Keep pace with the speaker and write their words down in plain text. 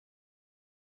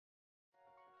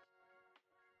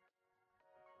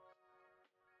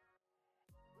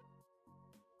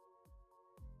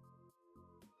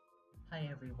Hi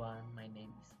everyone, my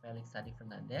name is Felix Hadi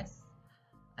Fernandez.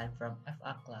 I'm from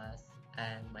FA class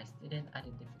and my student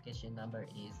identification number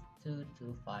is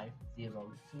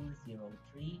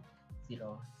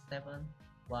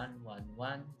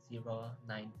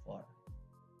 225020307111094.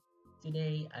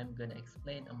 Today I'm gonna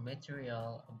explain a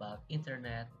material about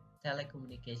internet,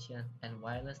 telecommunication and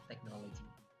wireless technology.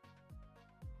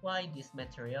 Why this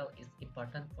material is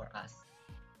important for us?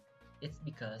 It's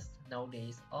because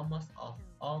nowadays almost of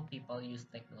all people use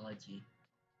technology.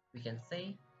 We can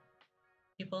say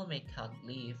people may can't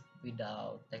live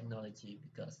without technology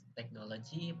because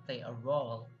technology play a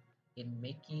role in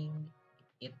making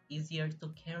it easier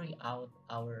to carry out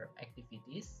our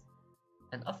activities,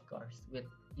 and of course with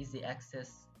easy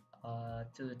access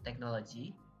to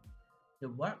technology, the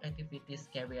work activities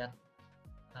carried out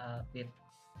with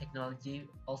technology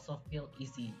also feel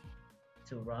easy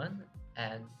to run,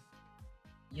 and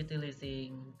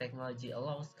utilizing technology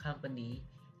allows company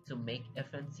to make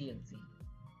efficiency.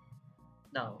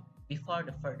 Now, before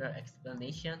the further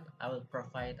explanation, I will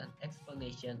provide an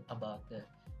explanation about the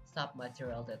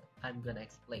submaterial that I'm gonna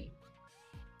explain.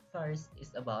 First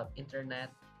is about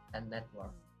internet and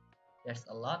network. There's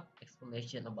a lot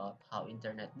explanation about how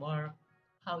internet work,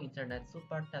 how internet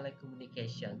support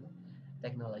telecommunication,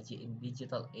 technology in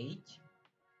digital age,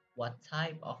 what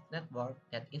type of network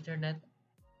that internet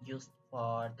used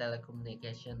for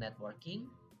telecommunication networking,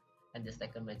 and the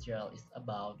second material is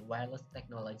about wireless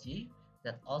technology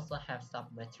that also have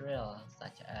sub-material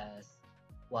such as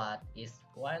what is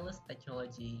wireless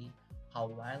technology, how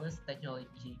wireless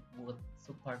technology would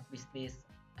support business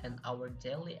and our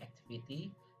daily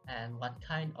activity, and what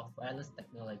kind of wireless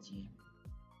technology.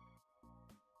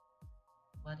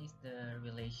 What is the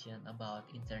relation about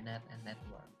internet and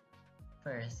network?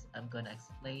 First, I'm gonna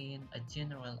explain a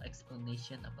general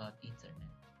explanation about internet.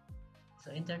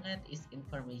 So internet is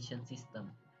information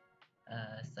system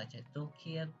such a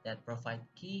toolkit that provide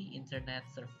key internet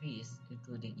service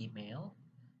including email,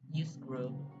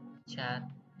 newsgroup, chat,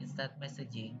 instant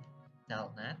messaging,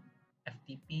 telnet,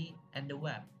 FTP, and the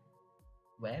web.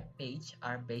 Web pages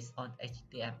are based on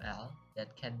HTML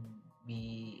that can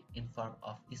be in form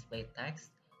of display text,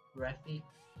 graphic,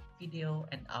 video,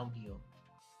 and audio.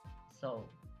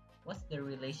 So, what's the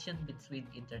relation between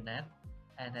internet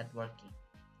and networking?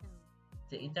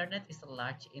 The internet is a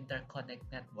large interconnect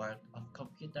network of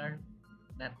computer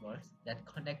networks that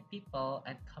connect people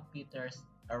and computers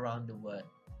around the world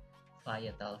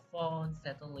via telephone,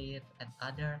 satellite, and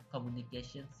other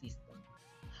communication systems.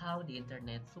 How the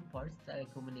internet supports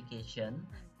telecommunication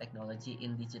technology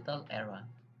in digital era.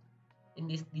 In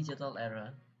this digital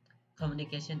era,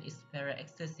 communication is very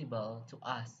accessible to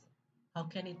us. How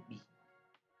can it be?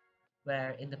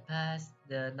 Where in the past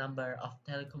the number of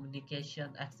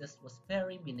telecommunication access was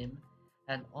very minimum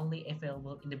and only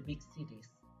available in the big cities.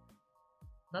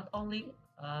 Not only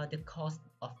the cost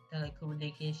of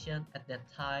telecommunication at that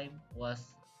time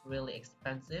was really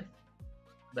expensive,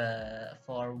 but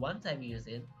for one-time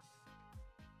usage,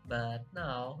 but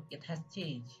now it has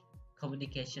changed.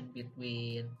 Communication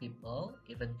between people,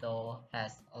 even though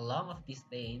has a long of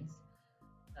distance,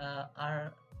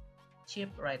 are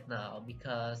cheap right now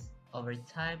because over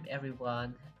time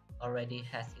everyone already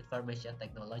has information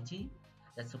technology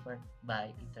that's supported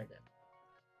by internet.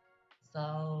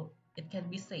 So it can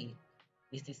be said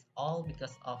this is all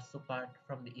because of support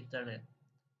from the internet,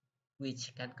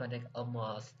 which can connect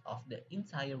almost of the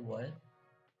entire world.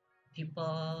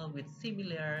 People with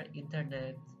similar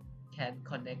internet can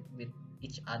connect with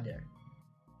each other.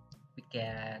 We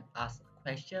can ask a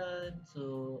question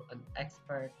to an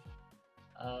expert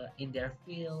in their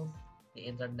fields. The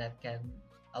internet can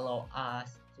allow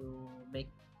us to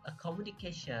make a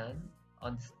communication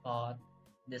on the spot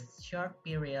in a short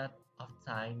period of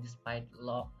time despite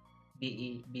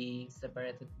being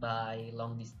separated by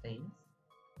long distance.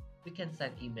 We can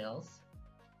send emails,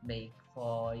 make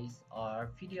voice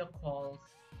or video calls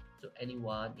to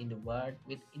anyone in the world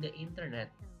within the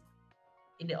internet.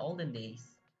 In the olden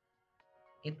days,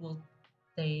 it will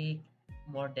take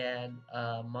more than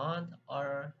a month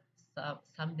or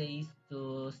some days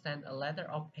to send a letter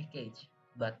or package.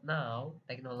 But now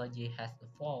technology has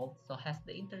evolved, so has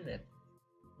the internet.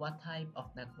 What type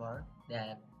of network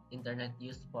that internet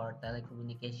used for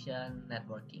telecommunication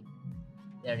networking?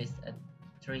 There is a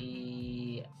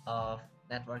three of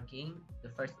networking. The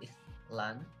first is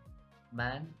LAN,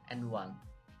 MAN, and WAN.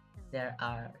 There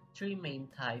are three main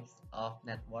types of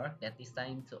network that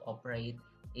designed to operate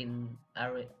in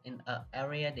an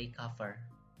area they cover.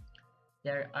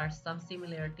 There are some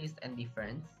similarities and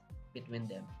difference between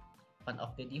them. One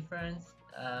of the difference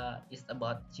is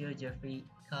about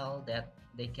geographical that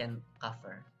they can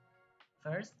cover.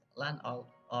 First, LAN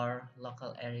or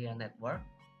local area network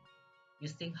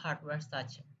using hardware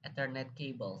such Ethernet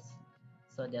cables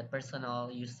so that personal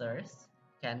users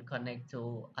can connect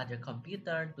to other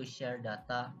computer to share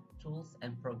data, tools,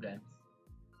 and programs.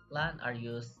 LAN are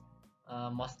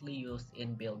mostly used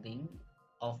in building,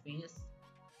 office,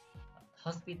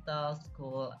 hospital,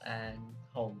 school, and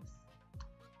homes.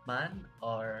 MAN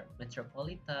or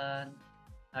Metropolitan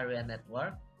Area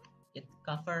Network, it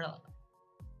covers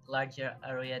larger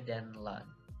area than LAN,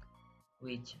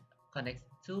 which connects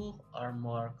two or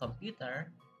more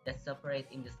computer that separate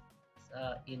in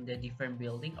the different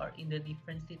building or in the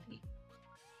different city.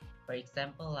 For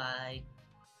example, like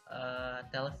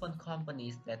telephone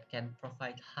companies that can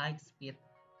provide high-speed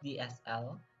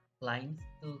DSL lines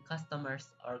to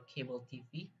customers or cable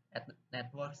TV at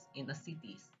networks in the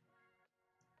cities.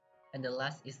 And the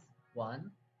last is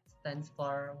WAN, stands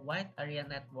for Wide Area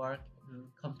Network,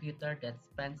 computer that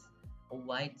spans a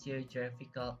wide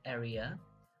geographical area,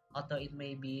 although it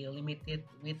may be limited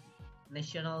with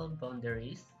national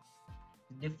boundaries.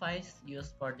 The device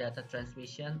used for data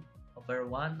transmission over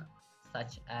WAN,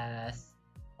 such as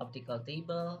optical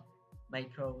cable,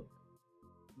 micro,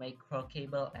 micro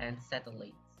cable, and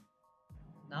satellites.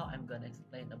 Now I'm gonna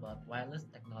explain about wireless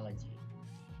technology.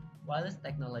 Wireless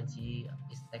technology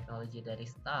is technology that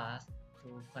is tasked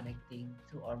to connecting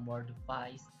two or more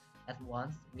devices at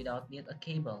once without need a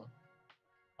cable.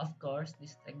 Of course,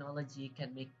 this technology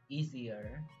can make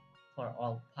easier for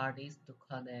all parties to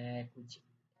connect with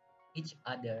each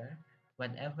other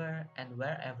whenever and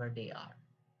wherever they are.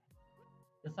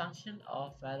 The function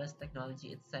of wireless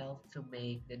technology itself to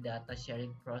make the data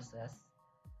sharing process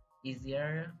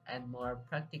easier and more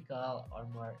practical or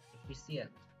more efficient.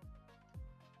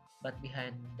 But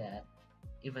behind that,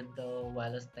 even though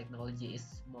wireless technology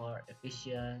is more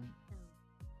efficient,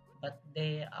 but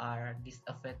there are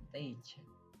disadvantages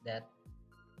that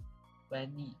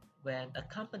when when a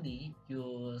company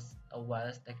use a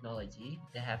wireless technology,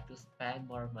 they have to spend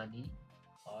more money,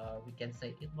 or we can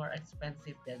say it more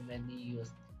expensive than when they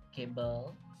use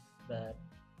cable, but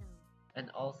and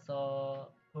also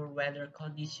poor weather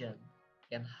condition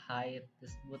can hide the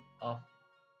smooth of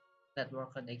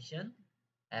network connection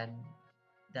and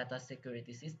data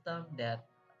security system that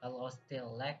allows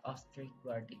still lack of strict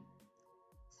guarding.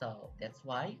 So that's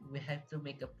why we have to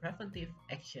make a preventive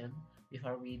action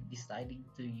before we deciding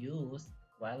to use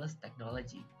wireless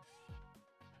technology.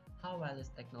 How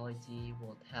wireless technology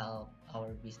would help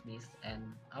our business and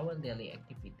our daily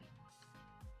activity.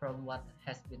 From what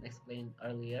has been explained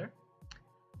earlier,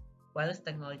 wireless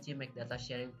technology make data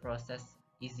sharing process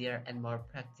easier and more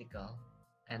practical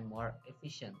and more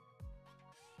efficient.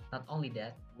 Not only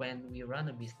that, when we run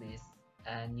a business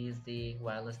and using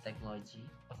wireless technology,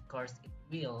 of course, it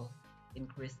will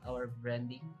increase our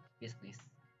branding business.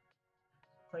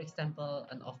 For example,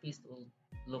 an office will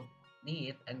look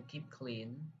neat and keep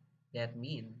clean. That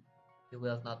means you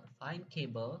will not find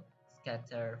cable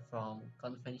scattered from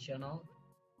conventional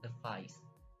device.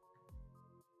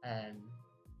 And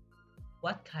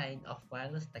what kind of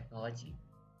wireless technology?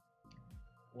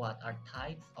 What are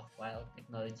types of wireless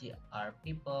technology are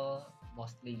people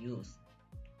mostly use?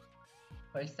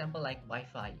 For example, like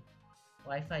Wi-Fi.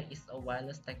 Wi-Fi is a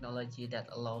wireless technology that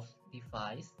allows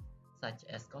devices such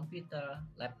as computer,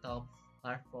 laptops,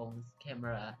 smartphones,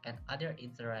 camera, and other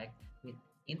interact with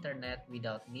internet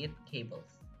without need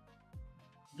cables.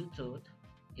 Bluetooth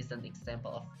is an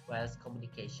example of wireless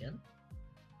communication.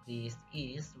 This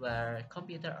is where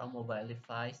computer or mobile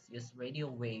device use radio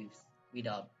waves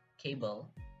without cable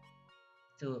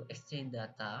to exchange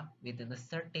data within a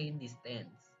certain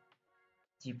distance.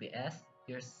 GPS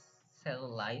uses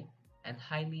satellite and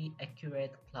highly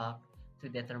accurate clock to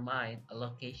determine a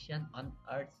location on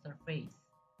Earth's surface.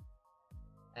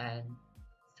 And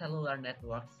cellular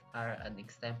networks are an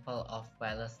example of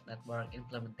wireless network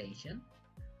implementation.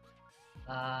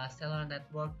 Cellular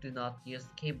networks do not use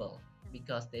cable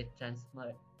because they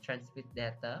transmit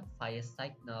data via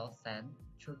signal sent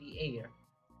through the air.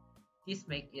 This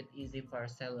makes it easy for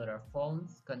cellular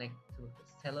phones connect to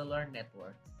cellular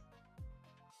networks.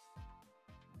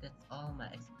 That's all my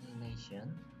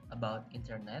explanation about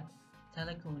internet,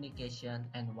 telecommunication,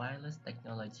 and wireless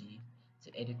technology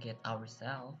to educate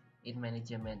ourselves in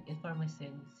management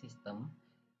information system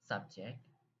subject.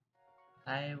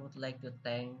 I would like to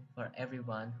thank for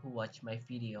everyone who watched my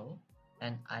video,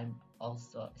 and I'm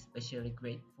also especially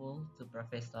grateful to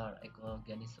Professor Eko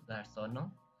Gani Sugarsono,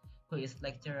 who is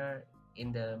lecturer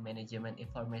in the Management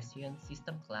Information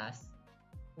System class,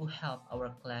 who helped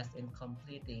our class in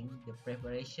completing the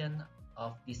preparation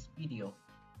of this video.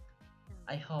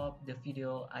 I hope the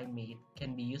video I made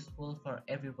can be useful for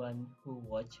everyone who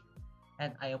watch,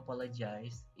 and I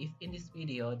apologize if in this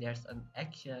video there's an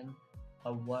action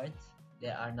or words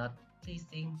that are not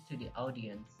pleasing to the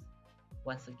audience.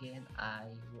 Once again, I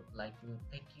would like to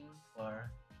thank you for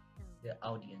the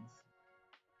audience.